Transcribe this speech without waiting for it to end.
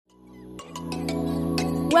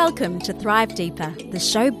Welcome to Thrive Deeper, the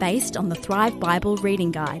show based on the Thrive Bible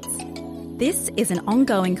reading guides. This is an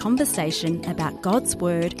ongoing conversation about God's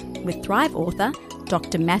Word with Thrive author,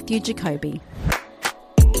 Dr. Matthew Jacoby.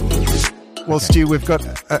 Well, Stu, we've got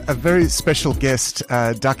a very special guest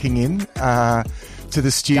ducking in to the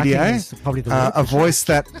studio. A voice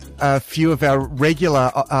that a few of our regular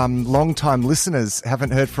long-time listeners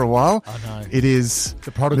haven't heard for a while. I know. It is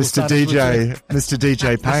Mr.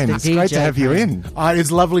 DJ Payne. It's great to have you in.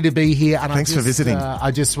 It's lovely to be here. And Thanks for visiting.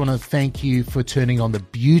 I just want to thank you for turning on the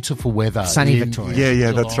beautiful weather. Sunny Victoria.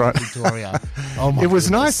 Yeah, that's right. Victoria. Oh my It was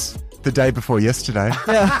goodness. nice the day before yesterday.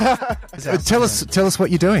 Tell us what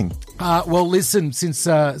you're doing. Well, listen, since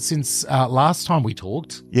last time we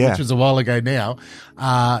talked, which was a while ago now,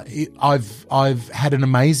 I've had an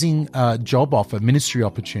amazing job offer, ministry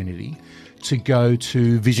opportunity, to go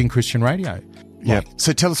to Vision Christian Radio. Yeah.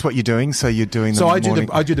 So tell us what you're doing. So you're doing.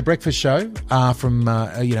 I do the breakfast show from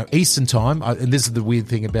Eastern time, and this is the weird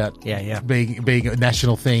thing about being a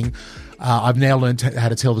national thing. I've now learned how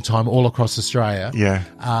to tell the time all across Australia.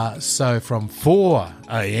 Yeah. So from 4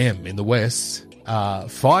 a.m. in the west,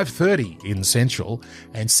 5:30 in central,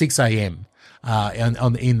 and 6 a.m.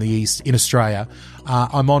 In the east in Australia,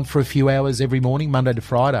 I'm on for a few hours every morning, Monday to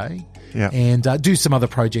Friday. Yeah. And do some other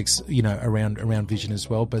projects, around Vision as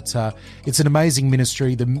well. But it's an amazing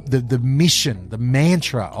ministry. The mission, the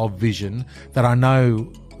mantra of Vision that I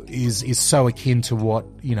know is so akin to what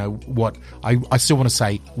I still want to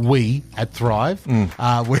say we at Thrive,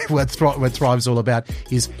 what Thrive's all about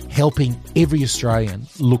is helping every Australian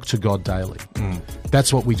look to God daily.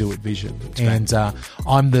 That's what we do at Vision. And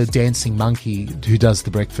I'm the dancing monkey who does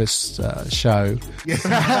the breakfast show.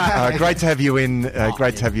 Great to have you in.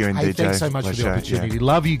 Great to have you in, hey, DJ. Thanks so much for the opportunity. Yeah.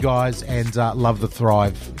 Love you guys and love the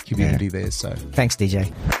Thrive community there. So thanks,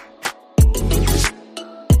 DJ.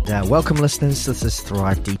 Welcome, listeners. This is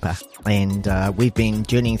Thrive Deeper, and we've been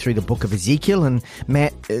journeying through the book of Ezekiel. And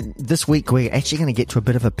Matt, this week we're actually going to get to a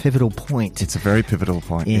bit of a pivotal point. It's a very pivotal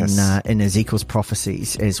point in Ezekiel's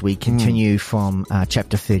prophecies as we continue from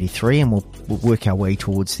chapter 33, and we'll work our way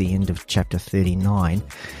towards the end of chapter 39.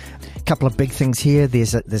 A couple of big things here.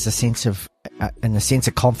 There's a sense of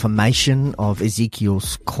a confirmation of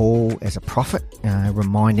Ezekiel's call as a prophet,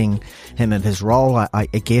 reminding him of his role, I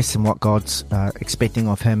guess, and what God's expecting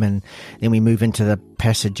of him. And then we move into the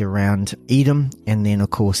passage around Edom, and then,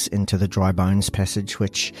 of course, into the dry bones passage,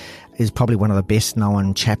 which is probably one of the best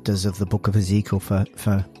known chapters of the book of Ezekiel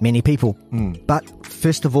for many people. But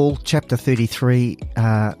first of all, chapter 33,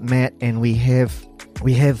 Matt, and we have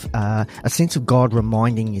a sense of God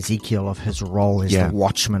reminding Ezekiel of his role as the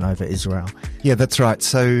watchman over Israel. Yeah, that's right.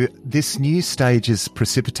 So this new stage is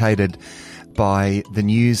precipitated by the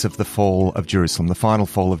news of the fall of Jerusalem, the final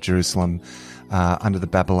fall of Jerusalem under the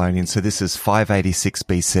Babylonians. So this is 586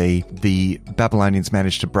 BC. The Babylonians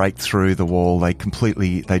managed to break through the wall.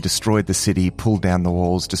 They destroyed the city, pulled down the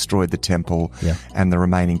walls, destroyed the temple, and the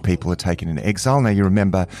remaining people are taken into exile. Now you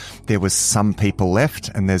remember there was some people left,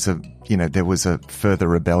 and there was a further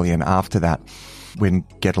rebellion after that when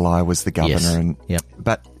Gedaliah was the governor.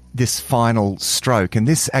 But this final stroke, and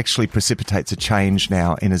this actually precipitates a change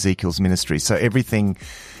now in Ezekiel's ministry. So everything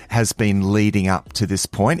has been leading up to this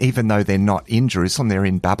point, even though they're not in Jerusalem, they're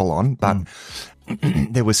in Babylon. But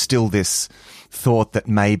there was still this thought that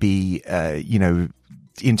maybe,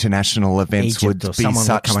 international events Egypt would be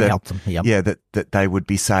such that, help them. that they would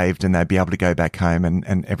be saved and they'd be able to go back home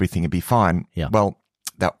and everything would be fine. Well,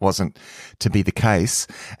 that wasn't to be the case.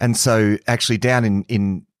 And so actually down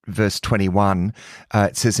in verse 21,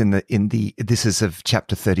 it says this is of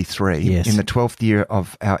chapter 33, in the 12th year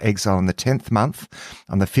of our exile, in the 10th month,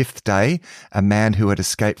 on the 5th day, a man who had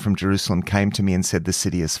escaped from Jerusalem came to me and said, the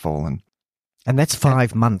city has fallen. And that's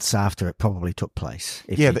 5 months after it probably took place,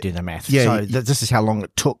 if you do the math. So this is how long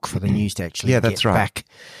it took for the news to actually get back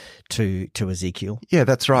to Ezekiel. Yeah,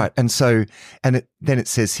 that's right. And so, then it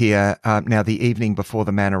says here, now the evening before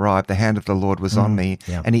the man arrived, the hand of the Lord was on me,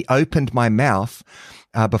 and he opened my mouth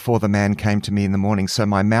before the man came to me in the morning. So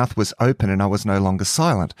my mouth was open and I was no longer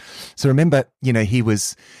silent. So remember, he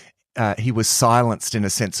was silenced in a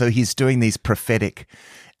sense. So he's doing these prophetic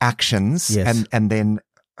actions, and then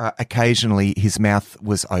occasionally his mouth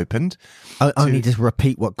was opened. Only to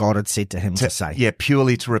repeat what God had said to him to say. Yeah,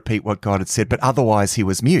 purely to repeat what God had said, but otherwise he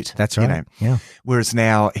was mute. That's right. Whereas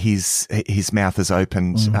now his mouth is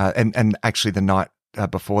opened, and actually the night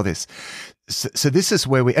before this. So this is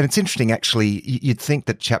where and it's interesting actually, you'd think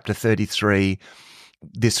that chapter 33,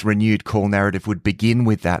 this renewed call narrative would begin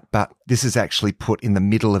with that, but this is actually put in the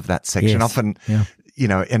middle of that section. Often,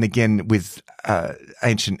 and again with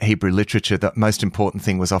ancient Hebrew literature, the most important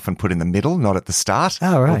thing was often put in the middle, not at the start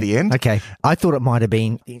or the end. Okay. I thought it might have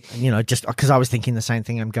been, just because I was thinking the same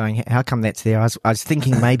thing. I'm going, how come that's there? I was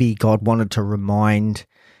thinking maybe God wanted to remind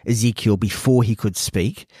Ezekiel before he could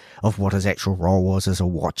speak of what his actual role was as a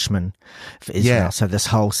watchman for Israel. Yeah. So this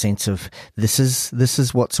whole sense of this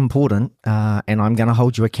is what's important, and I'm going to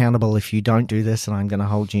hold you accountable if you don't do this, and I'm going to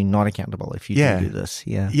hold you not accountable if you do this.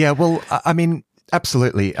 Yeah. Yeah. Well, I mean,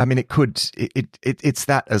 absolutely. I mean, it's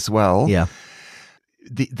that as well. Yeah.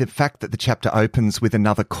 The fact that the chapter opens with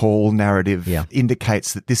another call narrative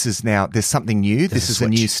indicates that this is now, there's something new. This is a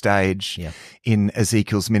new stage in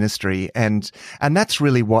Ezekiel's ministry. And that's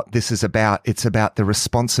really what this is about. It's about the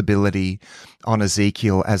responsibility on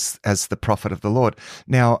Ezekiel as the prophet of the Lord.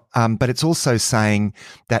 Now, but it's also saying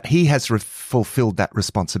that he has fulfilled that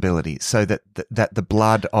responsibility so that the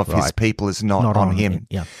blood of his people is not on him.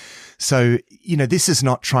 Yeah. So, this is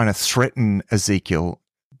not trying to threaten Ezekiel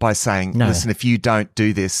by saying, listen, if you don't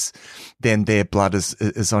do this, then their blood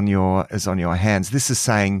is on your hands. This is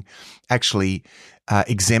saying, actually,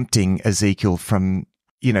 exempting Ezekiel from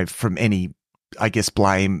any, I guess,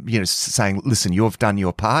 blame, saying, listen, you've done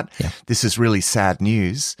your part. Yeah. This is really sad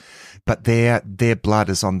news, but their blood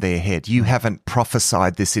is on their head. You haven't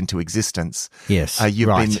prophesied this into existence. Yes.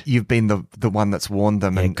 You've been the one that's warned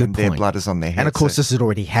them, and their blood is on their head. And of course, this had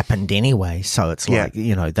already happened anyway. So it's like,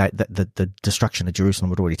 the destruction of Jerusalem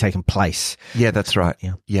had already taken place. Yeah, that's right.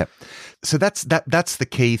 Yeah. Yep. So that's the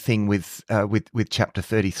key thing with chapter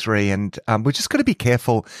 33, and we're just got to be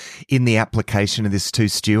careful in the application of this too,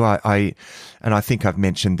 Stu. I think I've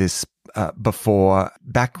mentioned this before.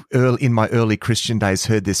 Back in my early Christian days,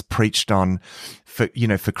 heard this preached on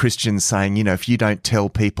for Christians saying, if you don't tell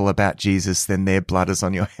people about Jesus, then their blood is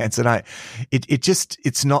on your hands. And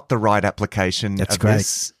it's not the right application. That's of great.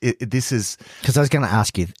 This. This is because I was going to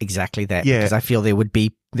ask you exactly that. Yeah. Because I feel there would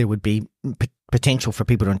be potential for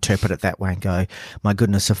people to interpret it that way and go, my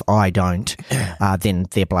goodness, if I don't, then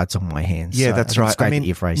their blood's on my hands. Yeah, so that's right. It's great that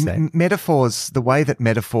you've raised that. Metaphors, the way that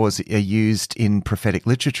metaphors are used in prophetic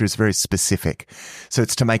literature is very specific. So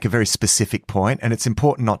it's to make a very specific point, and it's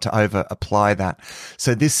important not to over apply that.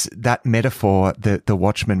 So that metaphor, the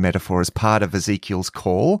watchman metaphor, is part of Ezekiel's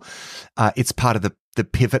call. It's part of the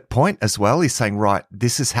pivot point as well. He's saying, right,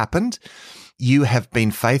 this has happened. You have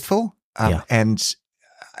been faithful, and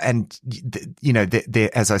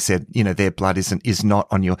as I said, their blood is not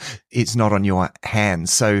on your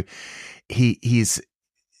hands. So he's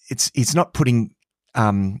not putting,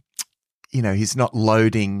 he's not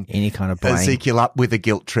loading any kind of blame. Ezekiel up with a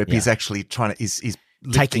guilt trip. Yeah. He's actually he's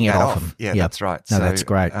taking it off him. Yeah, that's right. No, so, that's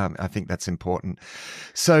great. I think that's important.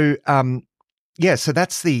 So, so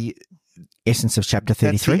that's the essence of chapter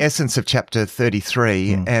 33. That's the essence of chapter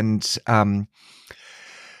 33. And,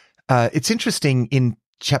 it's interesting in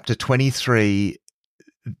chapter 23,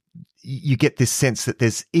 you get this sense that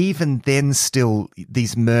there's even then still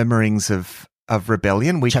these murmurings of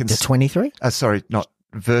rebellion. Chapter 23? Sorry, not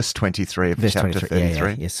verse 23 of verse chapter 23.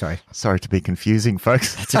 33. Yeah, sorry. Sorry to be confusing,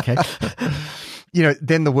 folks. That's okay.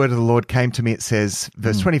 Then the word of the Lord came to me. It says,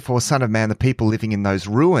 verse 24, Son of man, the people living in those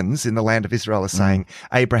ruins in the land of Israel are saying,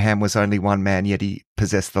 Abraham was only one man, yet he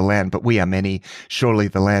possessed the land, but we are many. Surely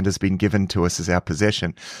the land has been given to us as our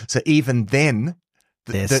possession. So even then,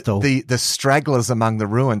 the stragglers among the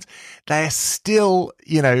ruins, they're still,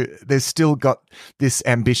 they've still got this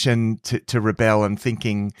ambition to rebel and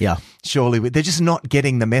thinking, surely they're just not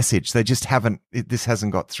getting the message. They just this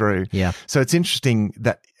hasn't got through. Yeah. So it's interesting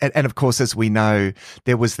that, and of course, as we know,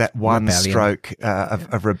 there was that one stroke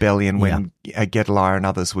of rebellion when Gedaliah and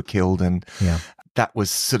others were killed, and that was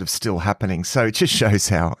sort of still happening. So it just shows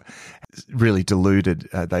how really deluded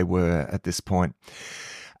they were at this point.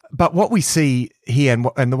 But what we see here,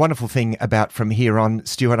 and the wonderful thing about from here on,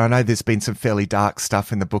 Stuart, I know there's been some fairly dark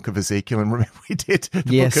stuff in the book of Ezekiel, and remember we did the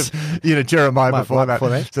book of Jeremiah before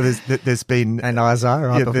that. So there's been and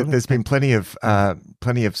Isaiah. There's been plenty of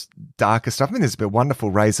darker stuff. I mean, there's been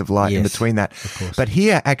wonderful rays of light in between that. Of course. But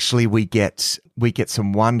here, actually, we get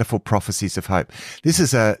some wonderful prophecies of hope. This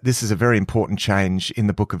is a very important change in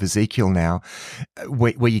the book of Ezekiel now,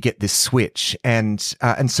 where you get this switch and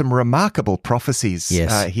some remarkable prophecies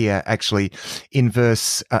here actually in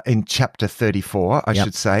chapter 34, I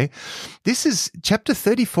should say. This is chapter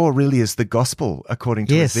 34 really is the gospel according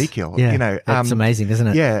to Ezekiel. Yeah. That's amazing, isn't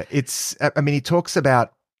it? Yeah, he talks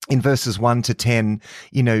about in verses 1 to 10,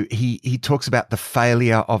 he talks about the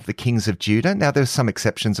failure of the kings of Judah. Now, there's some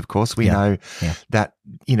exceptions, of course. We know that,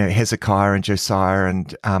 Hezekiah and Josiah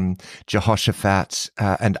and Jehoshaphat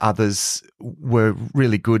and others were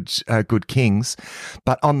really good kings.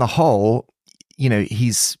 But on the whole,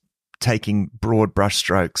 he's taking broad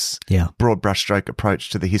brushstroke approach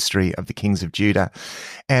to the history of the kings of Judah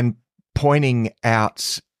and pointing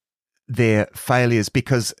out their failures,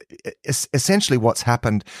 because essentially what's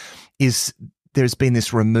happened is there's been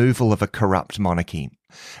this removal of a corrupt monarchy.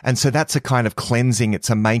 And so that's a kind of cleansing. It's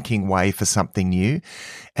a making way for something new.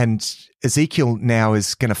 And Ezekiel now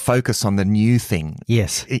is going to focus on the new thing.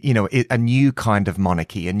 Yes. A new kind of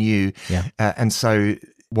monarchy, and so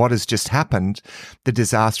what has just happened, the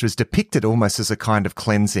disaster is depicted almost as a kind of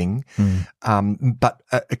cleansing, but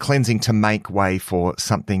a cleansing to make way for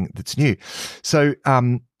something that's new. So,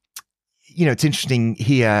 it's interesting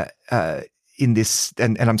here in this,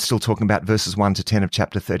 and I'm still talking about verses 1 to 10 of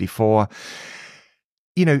chapter 34,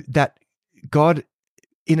 that God,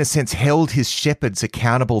 in a sense, held his shepherds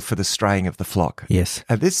accountable for the straying of the flock. Yes.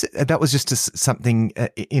 That was just something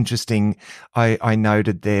interesting I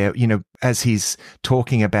noted there, as he's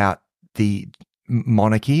talking about the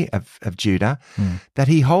monarchy of Judah, that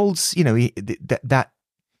he holds, that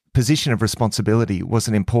position of responsibility was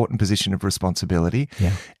an important position of responsibility.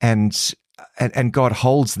 Yeah. And God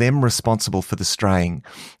holds them responsible for the straying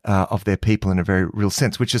of their people in a very real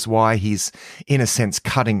sense, which is why he's, in a sense,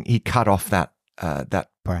 he cut off that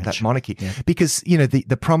monarchy. Yeah. Because,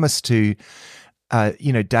 the promise to,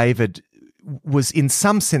 David was in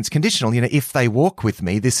some sense conditional. If they walk with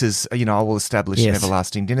me, this is, I will establish an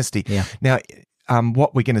everlasting dynasty. Yeah. Now,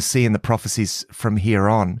 what we're going to see in the prophecies from here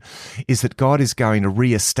on is that God is going to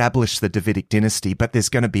reestablish the Davidic dynasty, but there's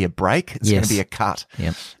going to be a break. It's going to be a cut.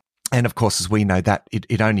 Yep. And of course, as we know, that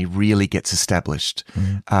it only really gets established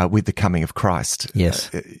with the coming of Christ. Yes.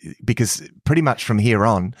 Because pretty much from here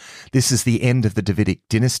on, this is the end of the Davidic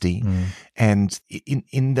dynasty. And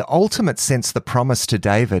in the ultimate sense, the promise to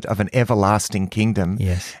David of an everlasting kingdom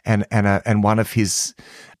and one of his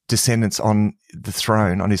descendants on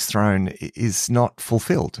his throne is not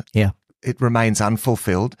fulfilled. Yeah. It remains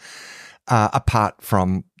unfulfilled apart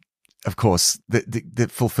from, of course, the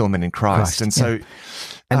fulfillment in Christ. And so...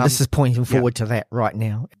 And this is pointing forward to that right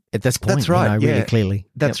now. At this point, that's right, really clearly.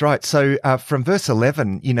 That's right. So from verse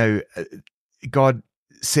 11, God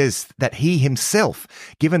says that he himself,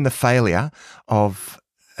 given the failure of,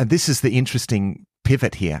 and this is the interesting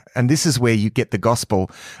pivot here, and this is where you get the gospel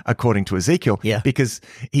according to Ezekiel, because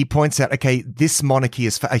he points out, okay, this monarchy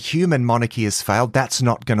a human monarchy has failed. That's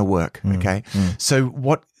not going to work. Okay.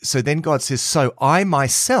 So then God says, so I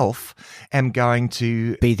myself am going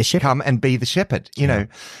to be the shepherd. Come and be the shepherd,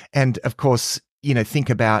 and of course,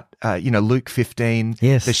 think about, Luke 15,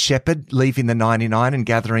 the shepherd leaving the 99 and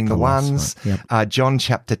gathering the ones. Right. John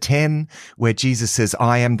chapter 10, where Jesus says,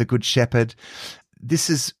 I am the good shepherd.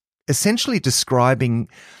 This is essentially describing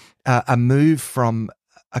a move from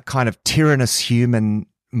a kind of tyrannous human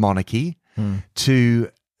monarchy to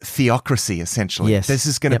theocracy, essentially. Yes. This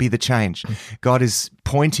is going to be the change. God is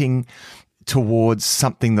pointing towards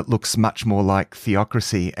something that looks much more like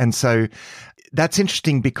theocracy. And so that's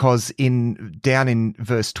interesting because down in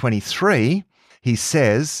verse 23, he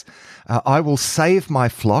says, I will save my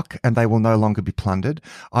flock and they will no longer be plundered.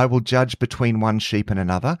 I will judge between one sheep and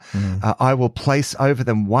another. I will place over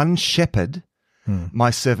them one shepherd, my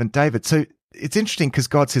servant David. So it's interesting because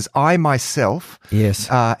God says, I myself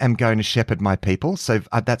am going to shepherd my people. So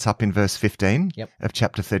that's up in verse 15 of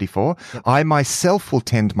chapter 34. I myself will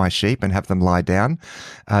tend my sheep and have them lie down,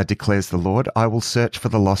 declares the Lord. I will search for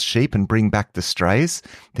the lost sheep and bring back the strays.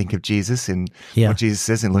 Think of Jesus in what Jesus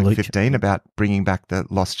says in Luke 15 about bringing back the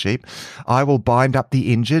lost sheep. I will bind up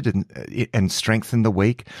the injured and strengthen the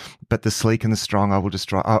weak, but the sleek and the strong I will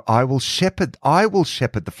destroy. I will shepherd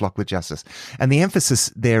the flock with justice. And the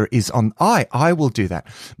emphasis there is on I will do that.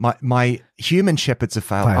 My human shepherds have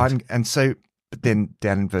failed. But then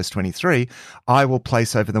down in verse 23, I will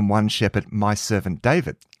place over them one shepherd, my servant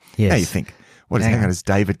David. Yes. Now you think, hang on, is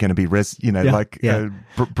David going to be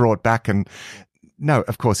brought back? And no,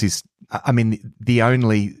 of course the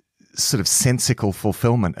only sort of sensical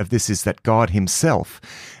fulfillment of this is that God himself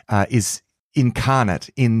is incarnate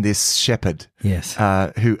in this shepherd,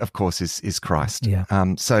 who of course is Christ.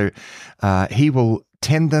 So he will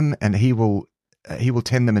tend them, and he will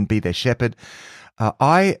tend them and be their shepherd.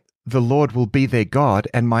 The Lord will be their God,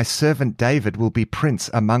 and my servant David will be prince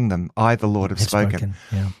among them. I, the Lord, have spoken.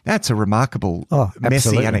 That's a remarkable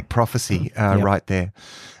messianic prophecy right there.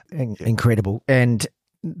 Incredible. And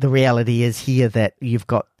the reality is here that you've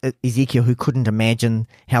got Ezekiel who couldn't imagine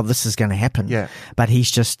how this is going to happen. Yeah. But he's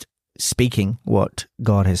just speaking what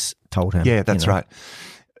God has told him. Yeah, that's right.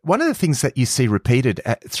 One of the things that you see repeated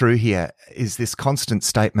through here is this constant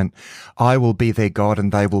statement, I will be their God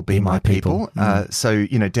and they will be my people. So,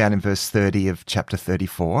 down in verse 30 of chapter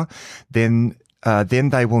 34, then then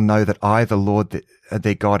they will know that I, the Lord,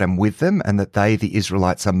 their God, am with them, and that they, the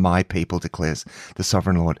Israelites, are my people, declares the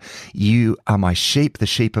sovereign Lord. You are my sheep, the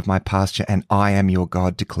sheep of my pasture, and I am your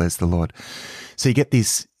God, declares the Lord. So you get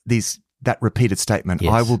that repeated statement,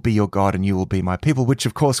 Yes. I will be your God and you will be my people, which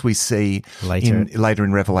of course we see later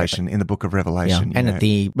in Revelation, in the book of Revelation. Yeah. And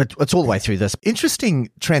it's all the way through this.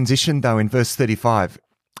 Interesting transition though in verse 35,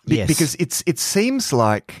 Yes. because it seems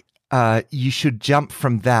like you should jump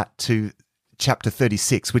from that to chapter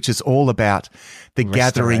 36, which is all about the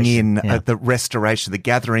gathering in, the restoration, the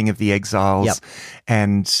gathering of the exiles,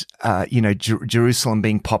 and Jerusalem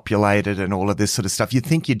being populated and all of this sort of stuff. You'd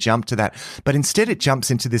think you'd jump to that, but instead it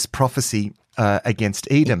jumps into this prophecy against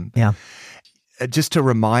Edom. Yeah. Just a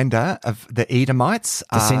reminder of the Edomites,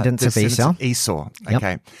 Descendants of Esau. Yep.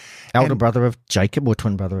 Okay. Elder brother of Jacob, or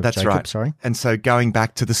twin brother of Jacob, right. sorry. And so going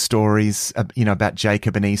back to the stories, about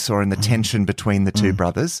Jacob and Esau and the tension between the two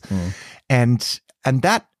brothers, and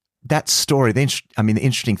that story, the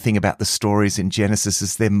interesting thing about the stories in Genesis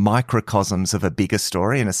is they're microcosms of a bigger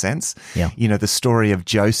story in a sense. Yeah. The story of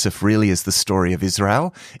Joseph really is the story of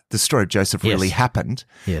Israel. The story of Joseph really happened.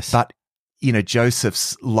 Yes. But,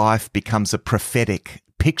 Joseph's life becomes a prophetic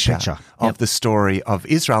picture of the story of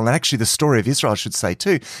Israel. And actually the story of Israel, I should say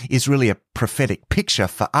too, is really a prophetic picture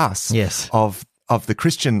for us of the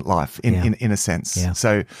Christian life in a sense. Yeah.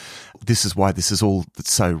 So this is why this is all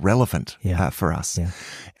so relevant for us. Yeah.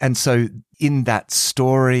 And so in that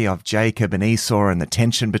story of Jacob and Esau and the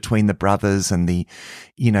tension between the brothers and the,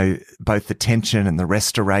 both the tension and the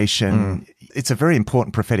restoration, it's a very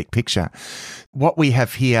important prophetic picture. What we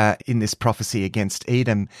have here in this prophecy against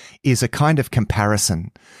Edom is a kind of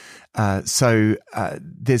comparison. So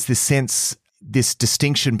there's this sense, this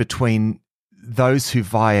distinction between those who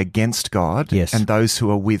vie against God and those who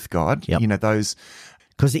are with God. Yep. Those.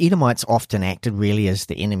 Because the Edomites often acted really as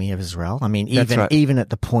the enemy of Israel. I mean, even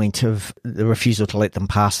at the point of the refusal to let them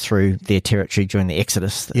pass through their territory during the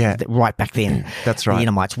Exodus, right back then, that's right. The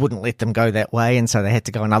Edomites wouldn't let them go that way, and so they had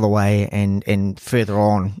to go another way. And further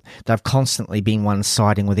on, they've constantly been one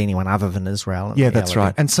siding with anyone other than Israel. Yeah, that's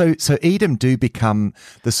right. And so Edom do become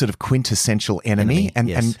the sort of quintessential enemy.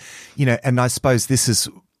 And I suppose this is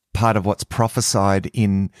part of what's prophesied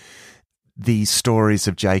in the stories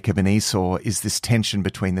of Jacob and Esau is this tension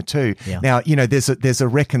between the two. Yeah. Now, there's a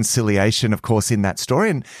reconciliation, of course, in that story,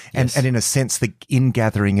 and in a sense, the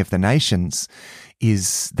ingathering of the nations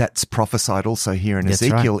that's prophesied also here in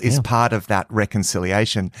Ezekiel is part of that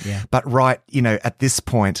reconciliation. Yeah. But at this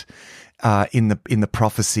point in the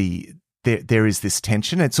prophecy, there is this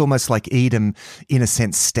tension. It's almost like Edom, in a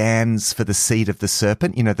sense, stands for the seed of the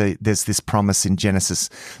serpent. There's this promise in Genesis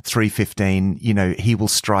 3:15. He will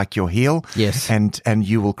strike your heel, and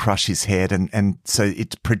you will crush his head. And so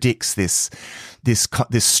it predicts this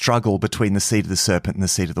struggle between the seed of the serpent and the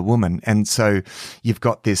seed of the woman. And so you've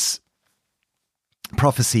got this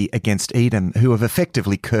prophecy against Edom, who have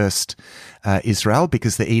effectively cursed Israel,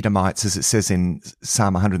 because the Edomites, as it says in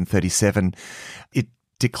Psalm 137, it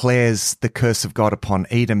declares the curse of God upon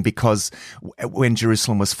Edom, because when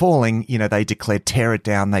Jerusalem was falling, they declared, tear it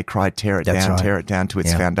down. They cried, tear it down, tear it down to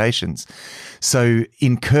its foundations. So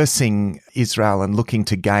in cursing Israel and looking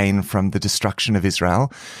to gain from the destruction of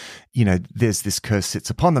Israel, there's this curse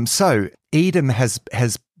sits upon them. So Edom has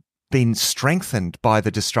been strengthened by the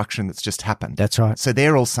destruction that's just happened. That's right. So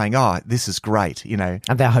they're all saying, this is great, And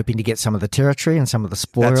they're hoping to get some of the territory and some of the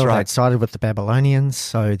spoil. That's right. They'd sided with the Babylonians,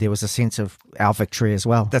 so there was a sense of our victory as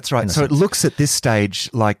well. That's right. So it looks at this stage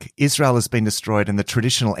like Israel has been destroyed and the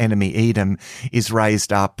traditional enemy Edom is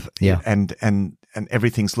raised up, and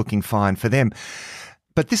everything's looking fine for them.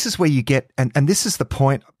 But this is where you get, and this is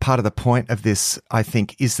part of the point of this, I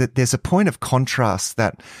think, is that there's a point of contrast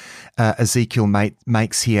that Ezekiel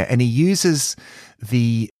makes here. And he uses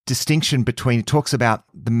the distinction between, he talks about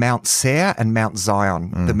the Mount Seir and Mount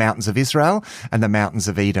Zion, the mountains of Israel and the mountains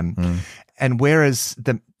of Edom. And whereas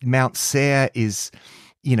the Mount Seir is,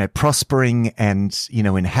 prospering and,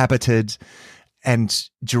 inhabited, and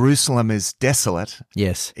Jerusalem is desolate.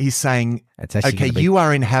 Yes. He's saying, okay, you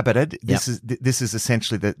are inhabited. This is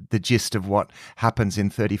essentially the gist of what happens in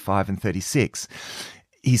 35 and 36.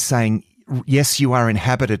 He's saying, yes, you are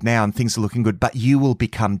inhabited now and things are looking good, but you will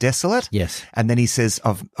become desolate. Yes. And then he says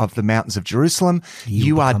of the mountains of Jerusalem,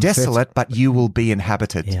 you are desolate, but you will be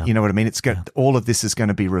inhabited. Yeah. You know what I mean? All of this is going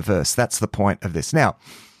to be reversed. That's the point of this. Now,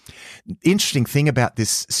 interesting thing about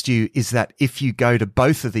this, Stu, is that if you go to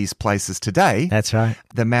both of these places today, that's right,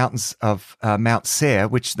 the mountains of Mount Seir,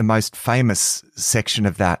 which the most famous section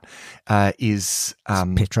of that is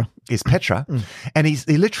Petra. is Petra. And he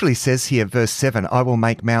literally says here, verse 7, I will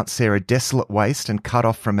make Mount Seir a desolate waste and cut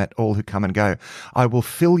off from it all who come and go. I will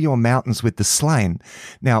fill your mountains with the slain.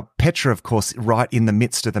 Now, Petra, of course, right in the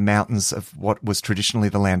midst of the mountains of what was traditionally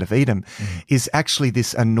the land of Edom, is actually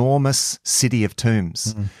this enormous city of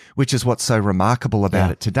tombs, which is what's so remarkable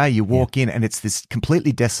about it today. You walk in and it's this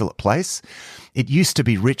completely desolate place. It used to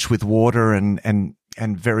be rich with water and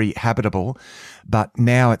very habitable, but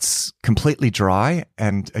now it's completely dry,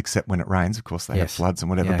 and except when it rains, of course, they have floods and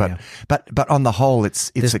whatever. But on the whole,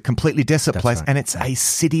 it's a completely desolate place, and it's a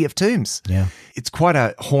city of tombs. Yeah, it's quite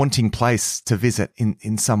a haunting place to visit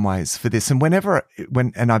in some ways for this. And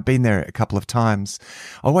and I've been there a couple of times,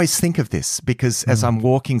 I always think of this because as I'm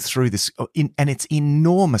walking through this, and it's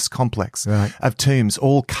enormous complex of tombs,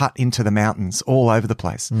 all cut into the mountains, all over the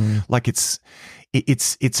place, like it's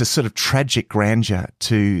a sort of tragic grandeur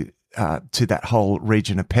to that whole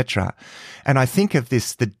region of Petra. And I think of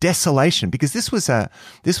the desolation, because this was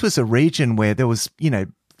a region where there was,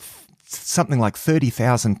 something like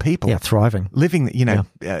 30,000 people thriving, living,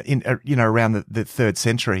 around the 3rd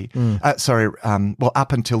century.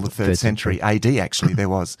 Up until the 3rd century AD, actually, there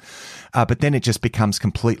was. But then it just becomes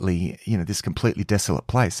completely, this completely desolate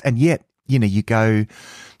place. And yet, you go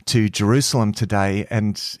to Jerusalem today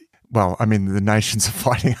and, well, I mean, the nations are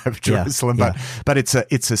fighting over Jerusalem, but it's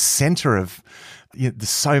a center of there's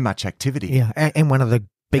so much activity. Yeah, and one of the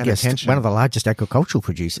biggest, one of the largest agricultural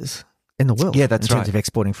producers in the world. Yeah, that's in terms of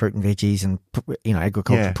exporting fruit and veggies and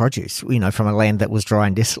agricultural produce. From a land that was dry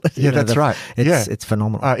and desolate. Yeah, that's right. It's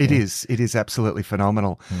phenomenal. It is. It is absolutely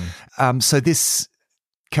phenomenal. So this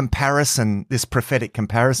comparison, this prophetic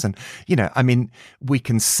comparison, we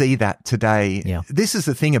can see that today. Yeah. This is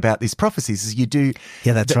the thing about these prophecies is you do.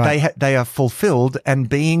 Yeah, that's right. They are fulfilled and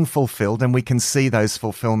being fulfilled, and we can see those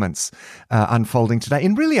fulfillments unfolding today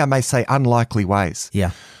in really, I may say, unlikely ways.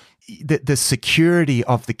 Yeah. The security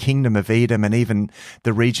of the kingdom of Edom and even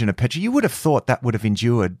the region of Petra, you would have thought that would have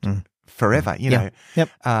endured forever, Yep.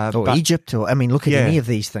 Or Egypt, or look at any of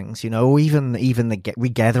these things, or even the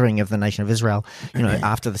regathering of the nation of Israel,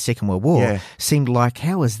 after the Second World War, seemed like,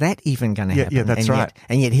 how is that even going to happen? Yeah, that's right.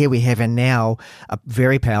 And yet here we have now a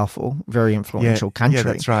very powerful, very influential country. Yeah,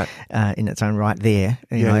 that's right. In its own right there.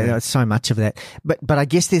 There's so much of that. But I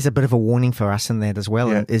guess there's a bit of a warning for us in that as well,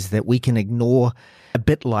 is that we can ignore, a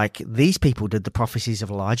bit like these people did the prophecies of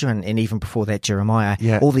Elijah and even before that Jeremiah,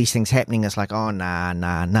 all these things happening, it's like, oh,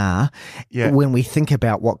 nah. Yeah. When we think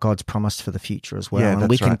about what God's promised for the future as well. And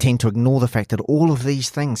we can tend to ignore the fact that all of these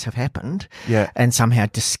things have happened and somehow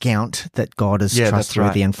discount that God is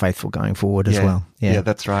trustworthy and faithful going forward as well. Yeah,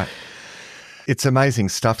 that's right. It's amazing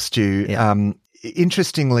stuff, Stu. Yeah.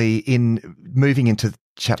 Interestingly, in moving into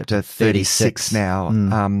chapter 36 now,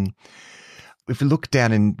 if we look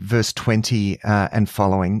down in verse 20 and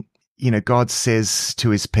following, God says to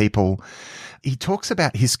his people, he talks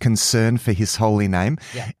about his concern for his holy name.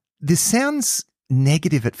 Yeah. This sounds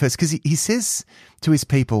negative at first because he says to his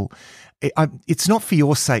people, it's not for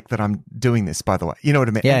your sake that I'm doing this, by the way. You know what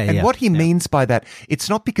I mean? And what he means by that, it's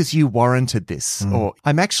not because you warranted this, or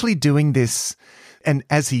I'm actually doing this. And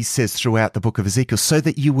as he says throughout the book of Ezekiel, so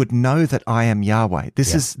that you would know that I am Yahweh.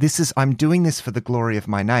 This is, I'm doing this for the glory of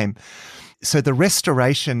my name. So the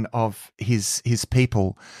restoration of his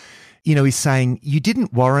people, he's saying, you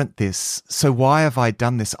didn't warrant this, so why have I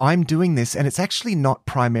done this? I'm doing this, and it's actually not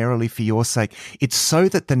primarily for your sake. It's so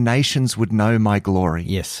that the nations would know my glory.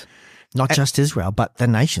 Yes. Not just Israel, but the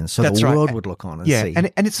nations, so the world would look on and see.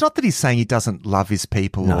 And it's not that he's saying he doesn't love his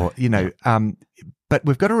people but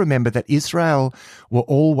we've got to remember that Israel were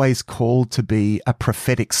always called to be a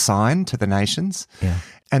prophetic sign to the nations. Yeah.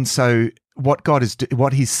 And so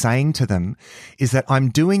what he's saying to them is that I'm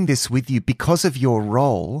doing this with you because of your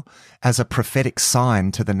role as a prophetic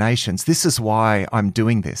sign to the nations. This is why I'm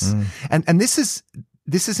doing this. And this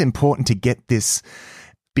is important to get this,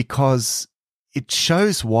 because it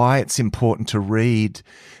shows why it's important to read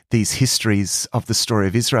these histories of the story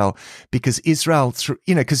of Israel, because Israel,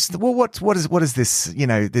 what is this,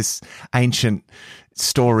 this ancient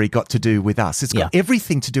story got to do with us? It's got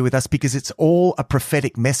everything to do with us, because it's all a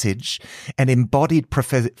prophetic message, an embodied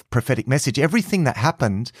prophetic message. Everything that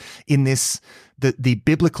happened in the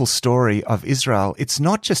biblical story of Israel, it's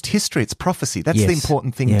not just history, it's prophecy. That's the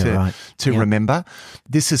important thing to remember.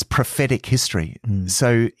 This is prophetic history.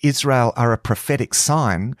 So Israel are a prophetic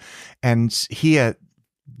sign, and here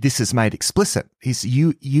this is made explicit.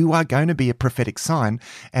 You are going to be a prophetic sign,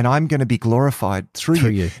 and I'm going to be glorified through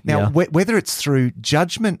you. Now, whether it's through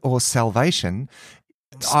judgment or salvation,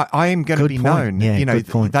 I am going to be known. Yeah, you know, good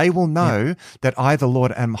point. they will know that I, the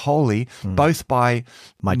Lord, am holy, both by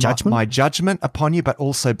My judgment? my judgment upon you, but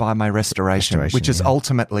also by my restoration, which is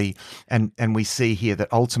ultimately, and we see here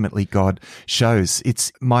that ultimately God shows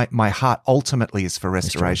it's my heart ultimately is for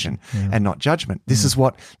restoration and not judgment. This is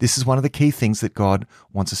one of the key things that God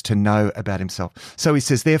wants us to know about himself. So he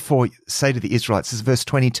says, therefore, say to the Israelites, this is verse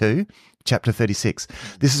 22, chapter 36.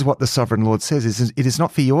 This is what the sovereign Lord says, it is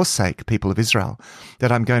not for your sake, people of Israel,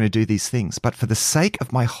 that I'm going to do these things, but for the sake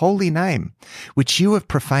of my holy name, which you have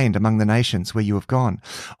profaned among the nations where you have gone.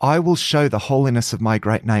 I will show the holiness of my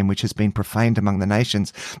great name, which has been profaned among the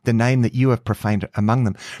nations, the name that you have profaned among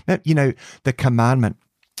them. Now, you know, the commandment,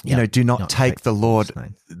 do not take the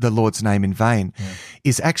Lord's name in vain,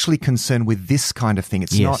 is actually concerned with this kind of thing.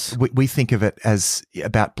 It's not, we think of it as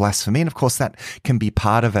about blasphemy, and of course that can be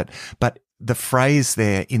part of it. But the phrase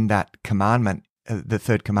there in that commandment, the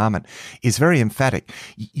third commandment, is very emphatic.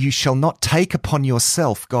 You shall not take upon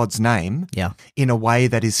yourself God's name in a way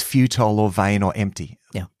that is futile or vain or empty.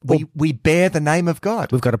 Yeah. We bear the name of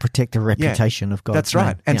God. We've got to protect the reputation of God. That's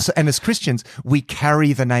right. Name. And as Christians, we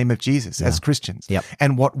carry the name of Jesus as Christians. Yep.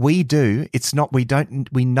 And what we do,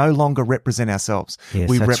 we no longer represent ourselves. Yes,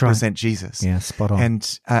 we that's represent right. Jesus. Yeah, spot on.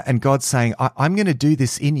 And God's saying, I'm going to do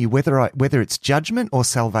this in you, whether it's judgment or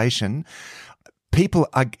salvation.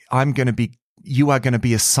 You are going to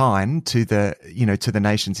be a sign to the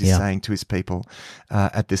nations, he's saying to his people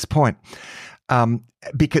at this point. And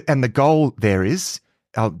the goal there is,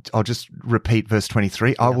 I'll just repeat verse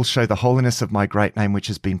 23. I will show the holiness of my great name, which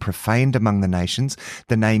has been profaned among the nations,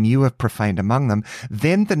 the name you have profaned among them.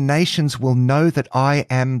 Then the nations will know that I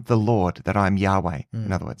am the Lord, that I am Yahweh,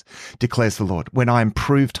 in other words, declares the Lord, when I am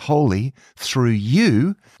proved holy through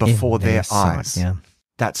you before their eyes. Yeah.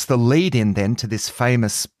 That's the lead in then to this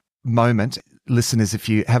famous moment. Listeners, if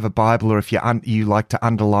you have a Bible or if you like to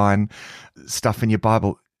underline stuff in your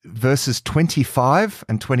Bible, verses 25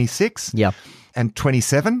 and 26 and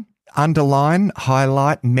 27, underline,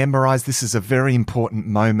 highlight, memorize. This is a very important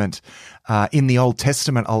moment in the Old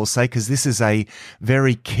Testament, I will say, because this is a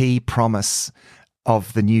very key promise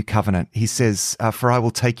of the new covenant. He says, for I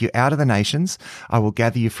will take you out of the nations. I will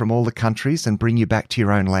gather you from all the countries and bring you back to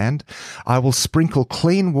your own land. I will sprinkle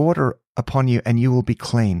clean water upon you and you will be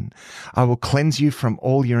clean. I will cleanse you from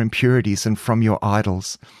all your impurities and from your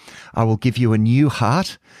idols. I will give you a new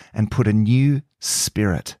heart and put a new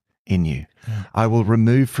spirit in you. I will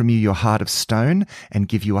remove from you your heart of stone and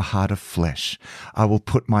give you a heart of flesh. I will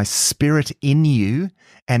put my spirit in you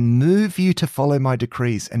and move you to follow my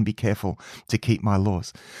decrees and be careful to keep my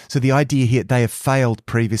laws. So the idea here, they have failed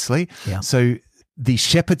previously. So the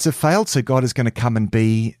shepherds have failed. So God is going to come and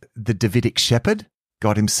be the Davidic shepherd.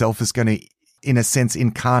 God himself is going to, in a sense,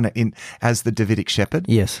 incarnate as the Davidic shepherd.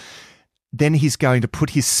 Yes. Then he's going to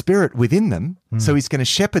put his spirit within them. So he's going to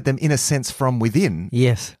shepherd them, in a sense, from within.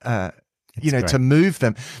 Yes. To move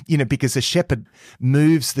them, because a shepherd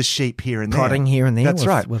moves the sheep here and there. Prodding here and there. That's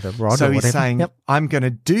right. With a rod so or he's whatever. saying, I'm going to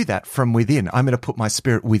do that from within. I'm going to put my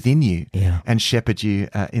spirit within you and shepherd you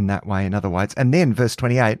in that way, in other words. And then verse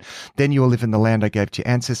 28, then you will live in the land I gave to your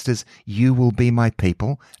ancestors. You will be my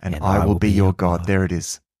people and I will be your God. There it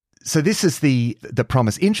is. So this is the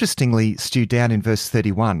promise. Interestingly, Stu, down in verse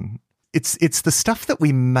 31, it's the stuff that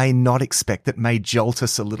we may not expect that may jolt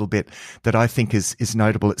us a little bit that I think is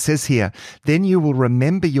notable. It says here, then you will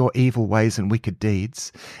remember your evil ways and wicked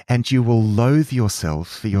deeds, and you will loathe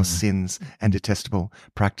yourselves for your sins and detestable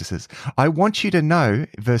practices. I want you to know,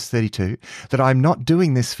 verse 32, that I'm not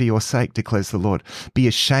doing this for your sake, declares the Lord. Be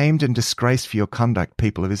ashamed and disgraced for your conduct,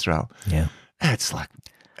 people of Israel. Yeah. It's like,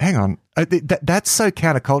 hang on. That's so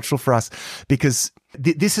countercultural for us because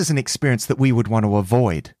this is an experience that we would want to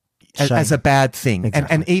avoid. As a bad thing.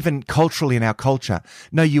 Exactly. And even culturally in our culture,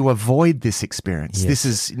 no, you avoid this experience. Yes. This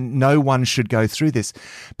is, no one should go through this.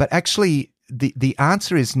 But actually, the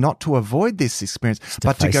answer is not to avoid this experience,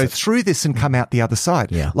 but to go through this and come out the other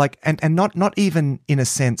side. Yeah. Like, and not even in a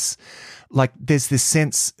sense, like there's this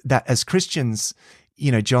sense that as Christians,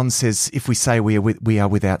 John says, if we say we are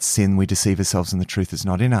without sin, we deceive ourselves and the truth is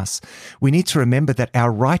not in us. We need to remember that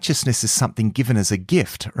our righteousness is something given as a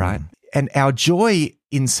gift, right? And our joy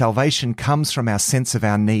in salvation comes from our sense of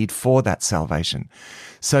our need for that salvation.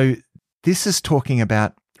 So this is talking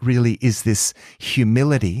about really is this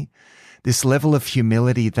humility, this level of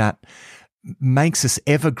humility that makes us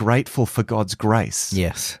ever grateful for God's grace.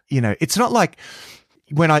 Yes. It's not like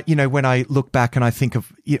when I look back and I think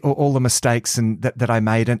of all the mistakes and that I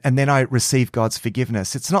made and then I receive God's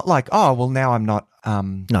forgiveness. It's not like, oh, well, now I'm not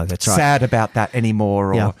no, that's right. sad about that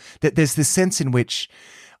anymore. Or there's this sense in which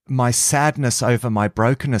my sadness over my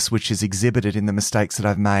brokenness, which is exhibited in the mistakes that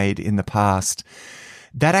I've made in the past,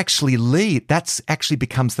 that's actually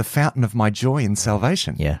becomes the fountain of my joy in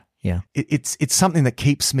salvation. Yeah. Yeah. It's something that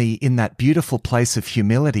keeps me in that beautiful place of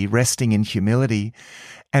humility, resting in humility,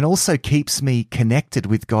 and also keeps me connected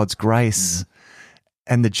with God's grace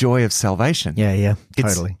and the joy of salvation. Yeah, yeah,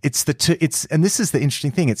 totally. And this is the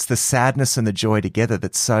interesting thing. It's the sadness and the joy together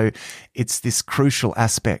it's this crucial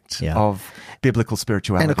aspect of biblical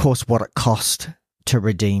spirituality. And of course, what it cost to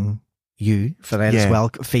redeem you for that as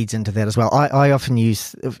well feeds into that as well. I often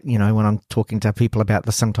use, when I'm talking to people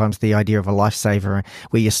about sometimes the idea of a lifesaver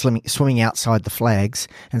where you're swimming outside the flags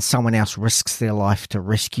and someone else risks their life to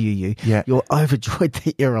rescue you. Yeah. You're overjoyed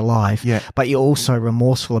that you're alive, but you're also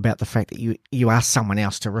remorseful about the fact that you asked someone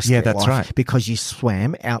else to risk their life because you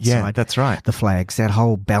swam outside the flags. That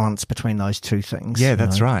whole balance between those two things. Yeah,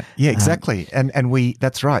 that's right. Yeah, exactly. And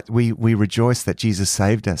that's right. We rejoice that Jesus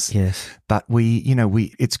saved us. Yes. But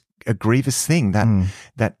it's a grievous thing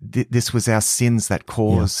that this was our sins that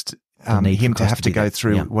caused him to have to go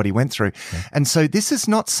through what he went through. Yeah. And so this is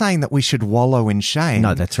not saying that we should wallow in shame.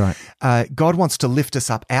 No, that's right. God wants to lift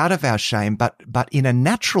us up out of our shame, but in a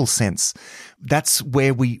natural sense, that's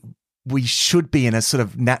where we should be, in a sort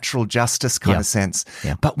of natural justice kind of sense.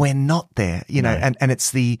 Yeah. But we're not there, and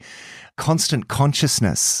it's the constant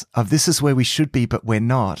consciousness of this is where we should be, but we're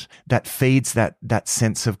not, that feeds that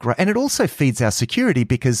sense of grace. And it also feeds our security,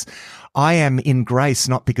 because I am in grace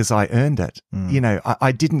not because I earned it.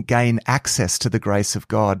 I didn't gain access to the grace of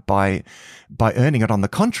God by earning it. On the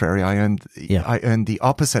contrary, I earned the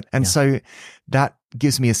opposite. And so that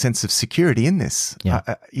gives me a sense of security in this. Yeah.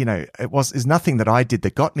 It's nothing that I did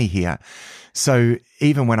that got me here. So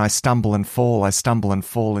even when I stumble and fall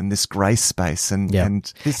in this grace space.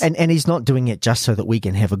 And he's not doing it just so that we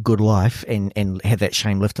can have a good life and have that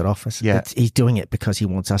shame lifted off us. Yeah. He's doing it because he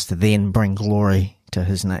wants us to then bring glory to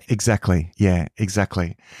his name. Exactly. Yeah,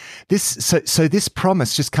 exactly. This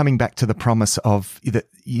promise, just coming back to the promise of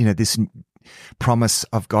this promise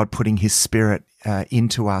of God putting his Spirit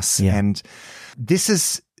into us. Yeah. And this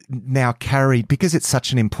is now carried, because it's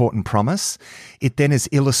such an important promise, it then is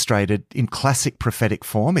illustrated in classic prophetic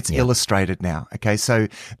form. It's illustrated now. Okay. So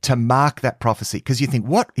to mark that prophecy, because you think,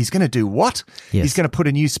 what? He's going to do what? Yes. He's going to put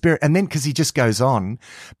a new Spirit. And then, because he just goes on,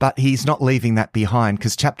 but he's not leaving that behind,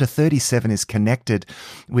 because chapter 37 is connected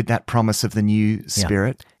with that promise of the new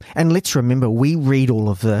Spirit. And let's remember, we read all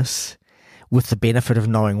of this with the benefit of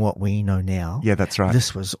knowing what we know now. Yeah, that's right.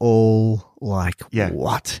 This was all like,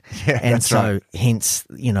 what? Yeah, and that's so right. Hence,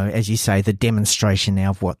 as you say, the demonstration now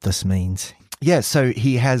of what this means. Yeah, so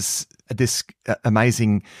he has this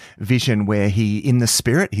amazing vision where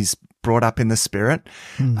he's brought up in the Spirit,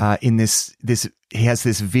 in this he has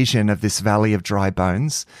this vision of this valley of dry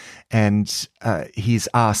bones, and he's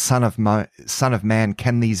son of man,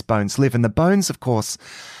 can these bones live? And the bones, of course,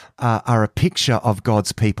 are a picture of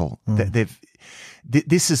God's people.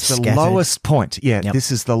 This is the scattered. Lowest point. Yeah, yep.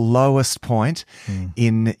 This is the lowest point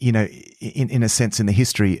in a sense in the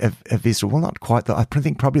history of Israel. Well, not quite. I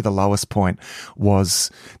think probably the lowest point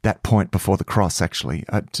was that point before the cross. Actually,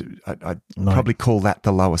 I'd probably call that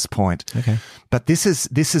the lowest point. Okay, but this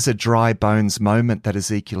is a dry bones moment that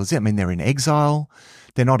Ezekiel is in. I mean, they're in exile.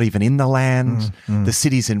 They're not even in the land. The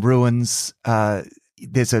city's in ruins.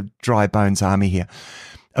 There's a dry bones army here.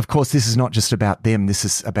 Of course, this is not just about them. This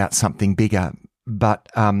is about something bigger. But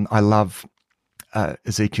I love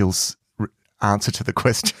Ezekiel's answer to the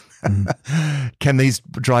question. Can these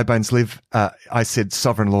dry bones live? I said,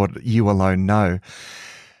 Sovereign Lord, you alone know.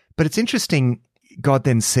 But it's interesting. God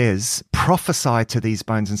then says, prophesy to these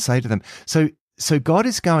bones and say to them. So God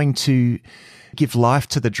is going to give life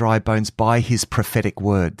to the dry bones by his prophetic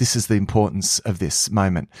word. This is the importance of this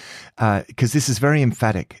moment, because this is very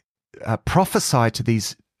emphatic. Prophesy to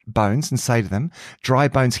these bones and say to them, dry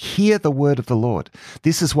bones, hear the word of the Lord.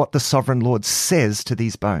 This is what the sovereign Lord says to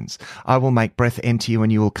these bones. I will make breath enter you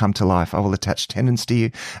and you will come to life. I will attach tendons to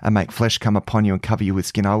you and make flesh come upon you and cover you with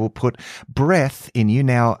skin. I will put breath in you.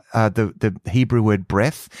 Now, the Hebrew word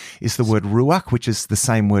breath is the word ruach, which is the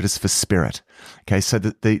same word as for spirit. Okay, so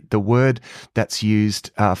the word that's used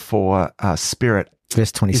for spirit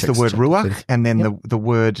Verse 26 is the word ruach, and then the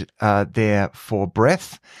word there for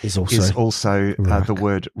breath is also the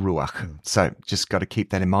word ruach. So just got to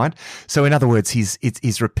keep that in mind. So in other words,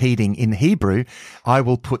 he's repeating in Hebrew, I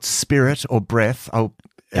will put spirit or breath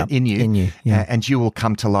in you, and you will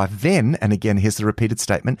come to life. Then, and again, here's the repeated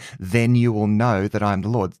statement, then you will know that I am the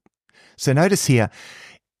Lord. So notice here,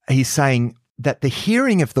 he's saying that the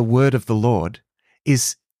hearing of the word of the Lord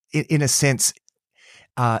is, in a sense,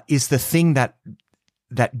 is the thing that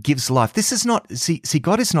that gives life. This is not, see,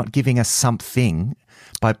 God is not giving us something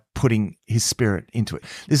by putting his Spirit into it.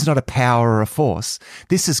 This is not a power or a force.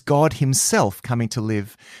 This is God himself coming to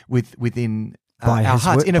live within our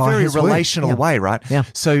hearts in a very relational way, right? Yeah.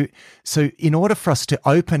 So in order for us to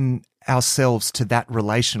open ourselves to that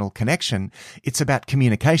relational connection, it's about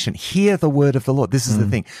communication. Hear the word of the Lord. This is the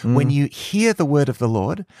thing. When you hear the word of the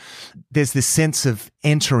Lord, there's this sense of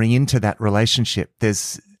entering into that relationship.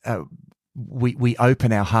 There's we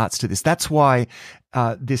open our hearts to this. That's why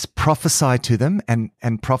this prophesy to them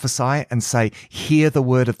and prophesy and say, hear the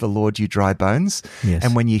word of the Lord, you dry bones. Yes.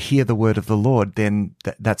 And when you hear the word of the Lord, then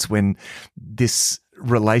that's when this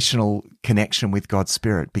relational connection with God's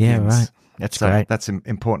Spirit begins. Yeah, right. That's great. That's an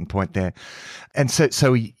important point there. And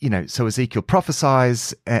so Ezekiel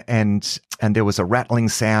prophesies and there was a rattling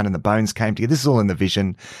sound and the bones came together. This is all in the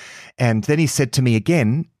vision. And then he said to me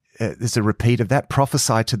again, there's a repeat of that,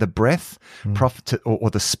 prophesy to the breath,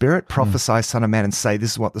 or the Spirit, prophesy, Son of Man, and say,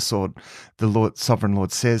 this is what the Lord, Sovereign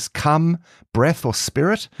Lord says, come, breath or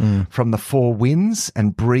spirit, from the four winds,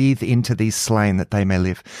 and breathe into these slain that they may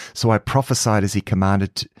live. So I prophesied as he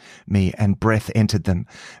commanded me, and breath entered them.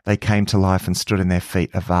 They came to life and stood in their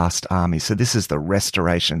feet, a vast army. So this is the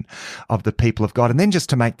restoration of the people of God. And then just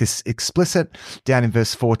to make this explicit, down in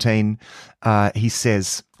verse 14, he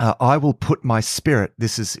says, I will put my Spirit,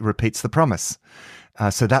 repeats the promise.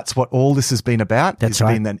 So that's what all this has been about. That's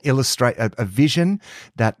right. Been a vision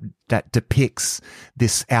that depicts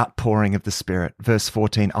this outpouring of the Spirit. Verse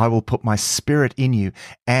 14, I will put my Spirit in you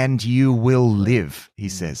and you will live, he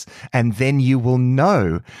says. And then you will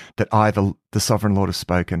know that I, the Sovereign Lord, have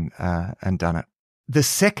spoken and done it. The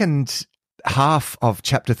second half of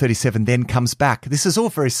chapter 37 then comes back. This is all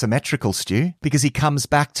very symmetrical, Stu, because he comes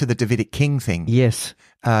back to the Davidic king thing. Yes.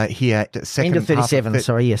 Here, end of 37.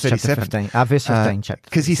 Yes, 37. chapter 15. Verse 15, chapter.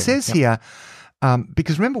 Because he says here,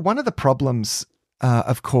 because remember, one of the problems,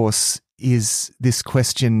 of course, is this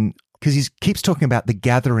question, because he keeps talking about the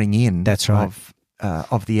gathering in. That's right.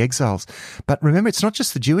 Of the exiles. But remember, it's not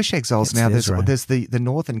just the Jewish exiles now. There's the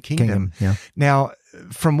northern kingdom. Yeah. Now,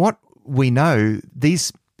 from what we know,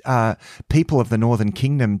 these people of the northern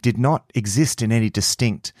kingdom did not exist in any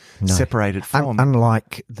distinct, separated form.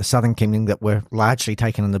 Unlike the southern kingdom that were largely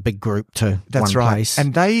taken in the big group to That's one right. place.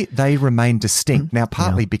 And they remain distinct. Now,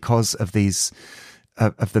 partly because of these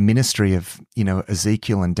of the ministry of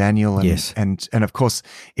Ezekiel and Daniel and of course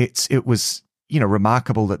it was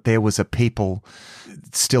remarkable that there was a people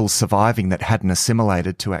still surviving that hadn't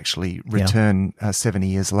assimilated to actually return 70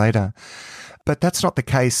 years later. But that's not the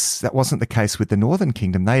case. That wasn't the case with the Northern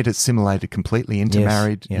Kingdom. They had assimilated completely,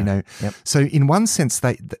 intermarried. Yep. So in one sense,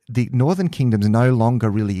 the Northern Kingdoms no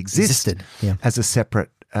longer really existed as a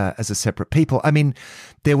separate people. I mean,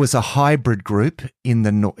 there was a hybrid group in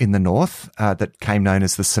the north that came known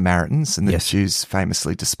as the Samaritans, and the Jews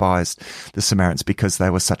famously despised the Samaritans because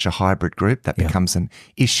they were such a hybrid group. That becomes an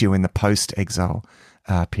issue in the post-exile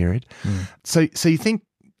period. So you think.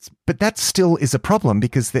 But that still is a problem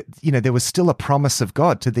because there was still a promise of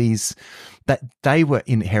God to these, that they were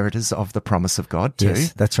inheritors of the promise of God too.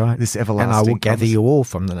 Yes, that's right. This everlasting and I will gather promise. you all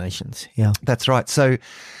from the nations. Yeah, that's right. So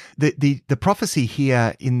the prophecy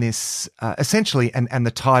here in this essentially, and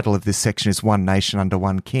the title of this section is One Nation Under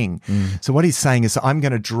One King. So what he's saying is, I'm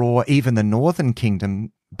going to draw even the northern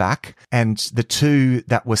kingdom back, and the two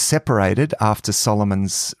that were separated after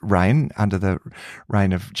Solomon's reign, under the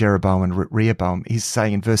reign of Jeroboam and Rehoboam. He's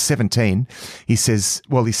saying in verse 17, he says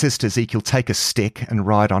to Ezekiel, take a stick and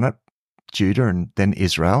write on it Judah and then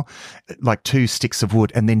Israel, like two sticks of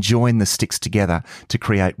wood, and then join the sticks together to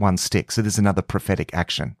create one stick. So there's another prophetic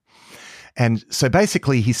action. And so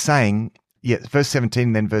basically he's saying, verse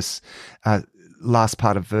 17, then last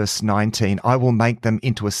part of verse 19, I will make them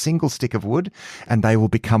into a single stick of wood and they will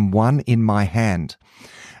become one in my hand.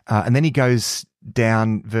 And then he goes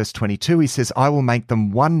down, verse 22, he says, I will make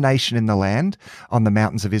them one nation in the land on the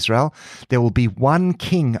mountains of Israel. There will be one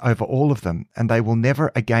king over all of them, and they will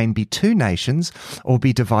never again be two nations or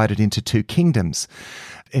be divided into two kingdoms.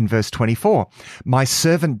 In verse 24, my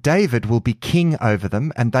servant David will be king over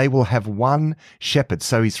them, and they will have one shepherd.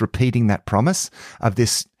 So he's repeating that promise of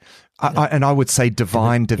this. And I would say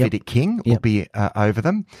divine Davidic king will be over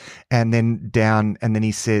them. And then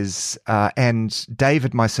he says, and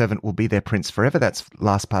David, my servant, will be their prince forever. That's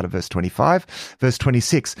last part of verse 25. Verse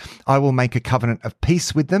 26, I will make a covenant of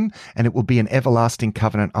peace with them, and it will be an everlasting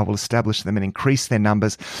covenant. I will establish them and increase their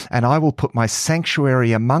numbers, and I will put my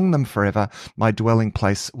sanctuary among them forever. My dwelling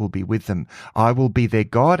place will be with them. I will be their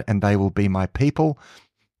God, and they will be my people.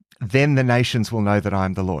 then the nations will know that I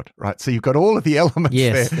am the Lord, right? So you've got all of the elements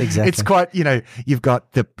Yes, there. exactly. It's quite, you've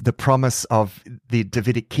got the promise of the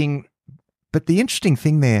Davidic king. But the interesting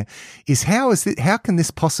thing there is how can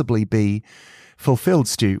this possibly be fulfilled,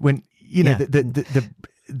 Stu? When,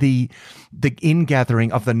 the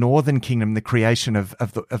ingathering of the northern kingdom, the creation of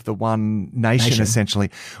the one nation, essentially.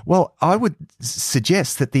 Well, I would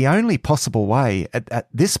suggest that the only possible way at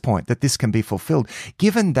this point that this can be fulfilled,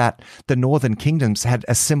 given that the northern kingdoms had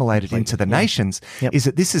assimilated into the nations, is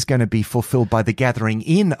that this is going to be fulfilled by the gathering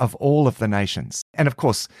in of all of the nations. And of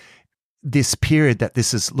course, this period that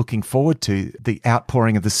this is looking forward to, the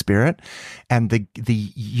outpouring of the Spirit and the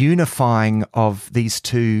unifying of these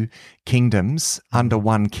two kingdoms under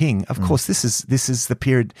one king. Of course, this is the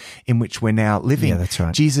period in which we're now living. Yeah, that's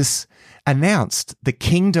right. Jesus announced the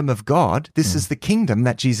kingdom of God. This is the kingdom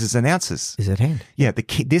that Jesus announces. Is at hand. Yeah,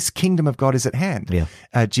 this kingdom of God is at hand.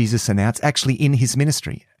 Yeah. Jesus announced actually in his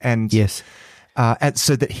ministry. And yes. And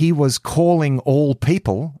so that he was calling all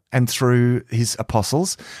people, and through his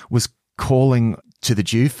apostles was calling to the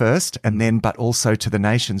Jew first, and then, but also to the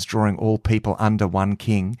nations, drawing all people under one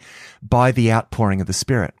king by the outpouring of the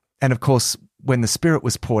Spirit. And of course, when the Spirit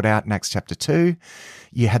was poured out in Acts chapter 2,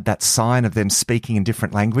 you had that sign of them speaking in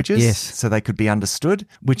different languages, so they could be understood,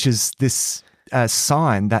 which is this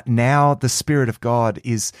sign that now the Spirit of God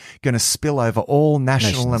is going to spill over all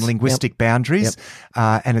national and linguistic boundaries.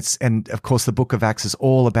 And of course, the book of Acts is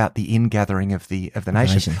all about the ingathering of the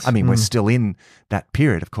nations. I mean, we're still in that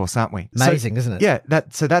period, of course, aren't we? Amazing, isn't it? Yeah.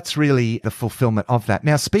 So that's really the fulfillment of that.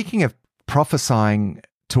 Now, speaking of prophesying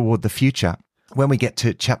toward the future, when we get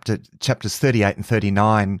to chapters 38 and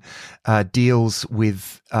 39, deals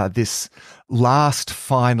with this last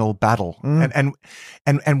final battle,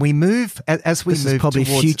 and we move as we this move is probably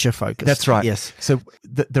towards future focused. That's right. Yes. So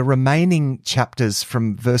the remaining chapters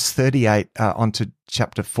from verse 38 onto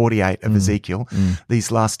chapter 48 of Ezekiel, these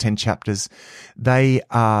last 10 chapters, they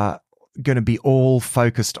are going to be all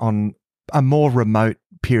focused on a more remote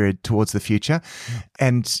period towards the future,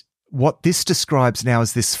 and what this describes now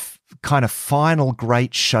is this kind of final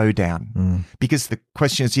great showdown, because the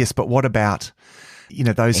question is, yes, but what about,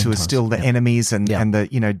 those who are still the enemies and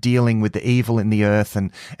the, dealing with the evil in the earth,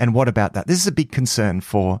 and what about that? This is a big concern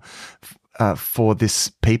for this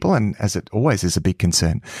people, and as it always is a big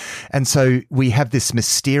concern. And so we have this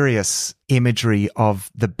mysterious imagery of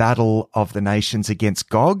the battle of the nations against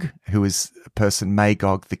Gog, who is a person,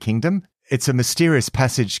 Magog, the kingdom. It's a mysterious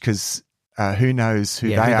passage because who knows who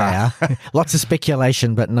they are. Lots of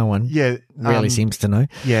speculation, but no one really seems to know.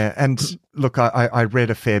 Yeah, and look, I read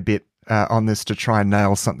a fair bit on this to try and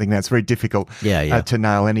nail something there. It's very difficult to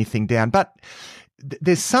nail anything down. But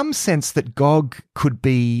there's some sense that Gog could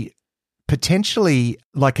be potentially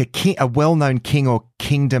like a well-known king or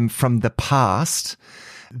kingdom from the past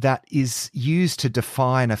that is used to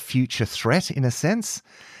define a future threat, in a sense.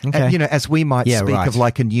 Okay. As we might speak of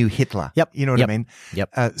like a new Hitler. Yep. You know what I mean?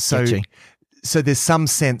 Yep. So there's some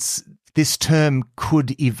sense this term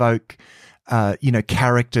could evoke,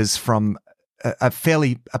 characters from a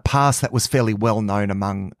past that was fairly well known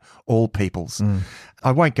among all peoples.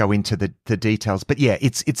 I won't go into the details, but yeah,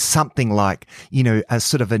 it's something like, a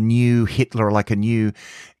sort of a new Hitler, like a new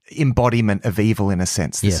embodiment of evil, in a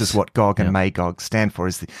sense. This is what Gog and Magog stand for,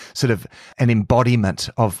 is the sort of an embodiment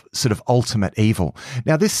of sort of ultimate evil.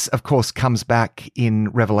 Now, this, of course, comes back in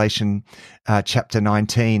Revelation chapter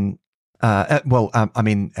 19.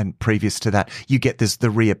 And previous to that, you get the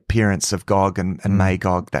reappearance of Gog and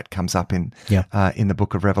Magog that comes up in the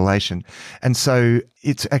book of Revelation. And so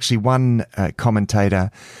it's actually one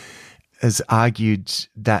commentator has argued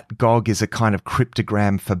that Gog is a kind of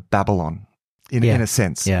cryptogram for Babylon. In a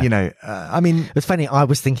sense, it's funny. I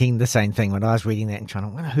was thinking the same thing when I was reading that and trying to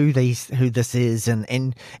wonder who this is,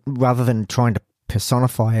 and rather than trying to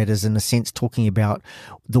personify it, as in a sense talking about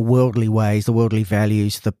the worldly ways, the worldly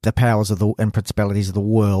values, the powers and principalities of the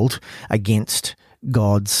world against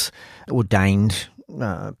God's ordained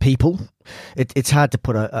people. It's hard to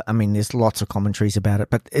put there's lots of commentaries about it,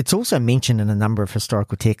 but it's also mentioned in a number of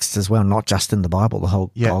historical texts as well, not just in the Bible, the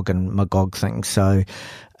whole Gog and Magog thing. So,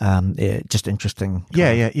 just interesting.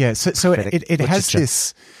 So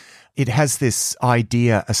it has this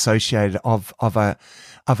idea associated of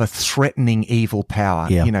a threatening evil power,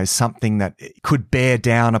 something that could bear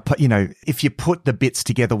down if you put the bits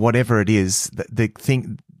together, whatever it is, the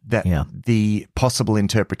that the possible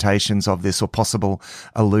interpretations of this or possible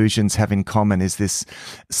allusions have in common is this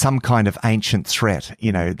some kind of ancient threat,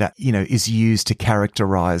 that, is used to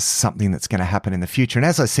characterize something that's going to happen in the future. And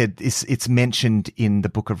as I said, it's mentioned in the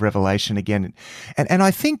book of Revelation again. And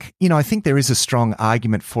I think, there is a strong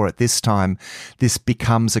argument for it this time. This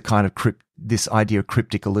becomes a kind of this idea of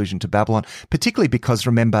cryptic allusion to Babylon, particularly because,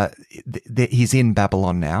 remember, he's in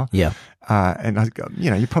Babylon now. Yeah. And,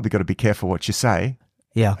 you probably got to be careful what you say.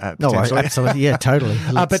 Yeah. No, absolutely. Yeah, totally.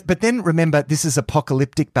 But then remember, this is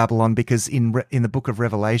apocalyptic Babylon, because in the book of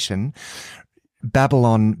Revelation,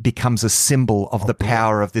 Babylon becomes a symbol of the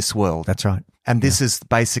power of this world. That's right. And this is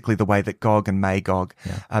basically the way that Gog and Magog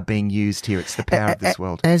are being used here. It's the power of this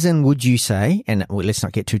world. As in, would you say, and let's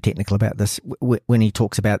not get too technical about this, when he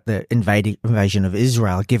talks about the invasion of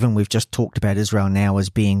Israel, given we've just talked about Israel now as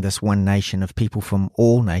being this one nation of people from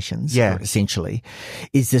all nations, essentially,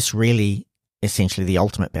 is this really essentially the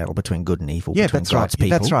ultimate battle between good and evil, between God's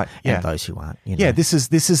people and those who aren't?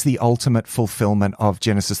 This is the ultimate fulfillment of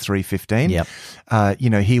Genesis 3:15. Yep.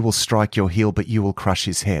 He will strike your heel, but you will crush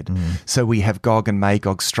his head. So we have Gog and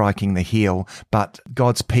Magog striking the heel, but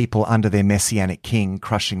God's people under their messianic king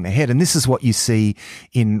crushing the head. And this is what you see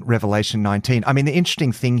in Revelation 19. I mean, the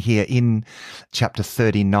interesting thing here in chapter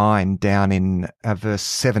 39, down in verse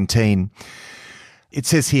 17, it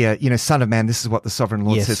says here, Son of man, this is what the sovereign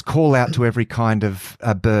Lord says, call out to every kind of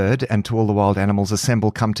bird and to all the wild animals,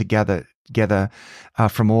 assemble, come together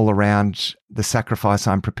from all around the sacrifice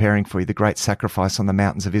I'm preparing for you, the great sacrifice on the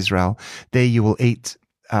mountains of Israel. There you will eat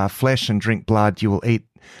flesh and drink blood. You will eat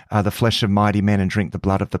the flesh of mighty men and drink the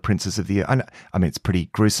blood of the princes of the earth. I mean, it's pretty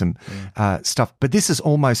gruesome stuff. But this is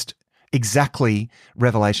almost exactly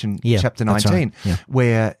Revelation chapter 19,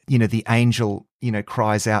 where, the angel,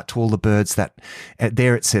 cries out to all the birds that,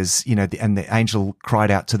 there it says, and the angel cried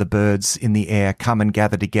out to the birds in the air, come and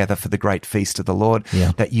gather together for the great feast of the Lord,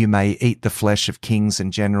 that you may eat the flesh of kings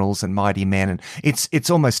and generals and mighty men. And it's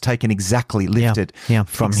almost taken exactly, lifted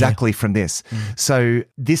from this. So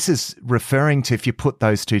this is referring to, if you put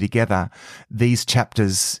those two together, these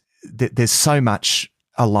chapters, there's so much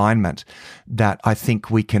alignment that I think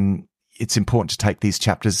it's important to take these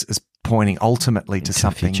chapters as pointing ultimately to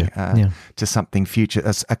something future,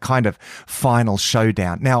 as a kind of final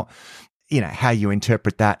showdown. Now, how you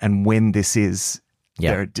interpret that and when this is,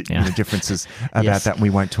 there are differences about that. And we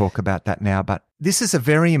won't talk about that now, but this is a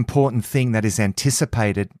very important thing that is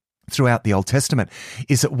anticipated throughout the Old Testament,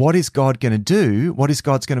 is that what is God going to do? What is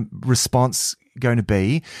God's response going to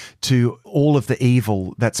be to all of the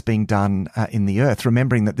evil that's being done in the earth?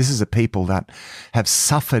 Remembering that this is a people that have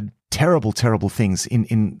suffered terrible, terrible things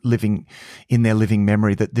in their living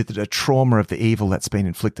memory, that a trauma of the evil that's been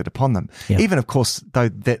inflicted upon them. Even, of course, though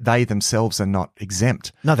they themselves are not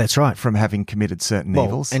exempt. No, that's right. From having committed certain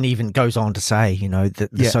evils. And even goes on to say,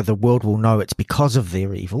 so the world will know it's because of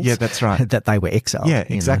their evils. Yeah, that's right. that they were exiled. Yeah,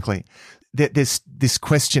 exactly. There's this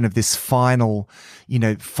question of this final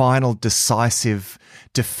decisive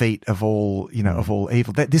defeat of all, of all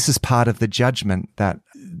evil. This is part of the judgment that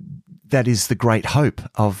is the great hope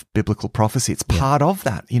of biblical prophecy. It's part of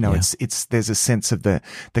that, there's a sense of the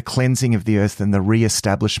cleansing of the earth and the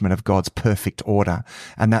reestablishment of God's perfect order.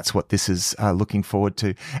 And that's what this is looking forward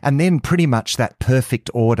to. And then pretty much that perfect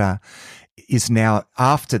order is now,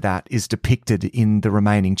 after that, is depicted in the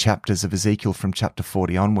remaining chapters of Ezekiel from chapter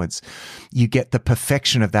 40 onwards. You get the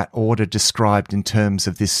perfection of that order described in terms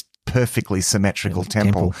of this perfectly symmetrical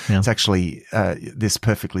temple. It's actually this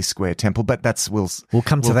perfectly square temple, but we'll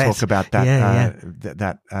come to that. Talk about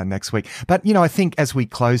that next week. But I think as we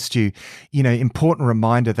close, to important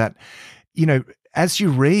reminder that as you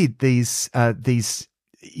read these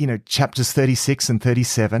chapters 36 and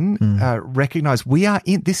 37, recognize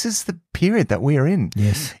this is the period that we are in.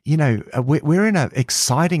 Yes. We're in an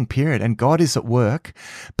exciting period and God is at work,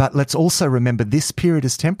 but let's also remember this period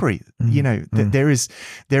is temporary. There is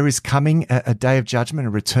coming a day of judgment,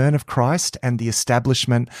 a return of Christ, and the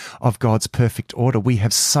establishment of God's perfect order. We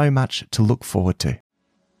have so much to look forward to.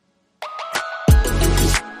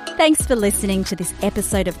 Thanks for listening to this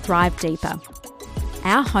episode of Thrive Deeper.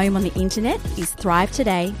 Our home on the internet is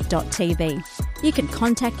thrivetoday.tv. You can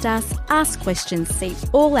contact us, ask questions, see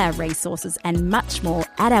all our resources and much more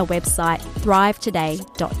at our website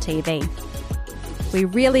thrivetoday.tv. We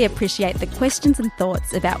really appreciate the questions and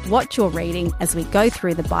thoughts about what you're reading as we go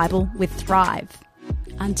through the Bible with Thrive.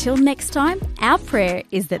 Until next time, our prayer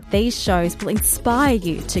is that these shows will inspire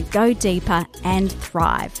you to go deeper and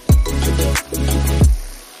thrive.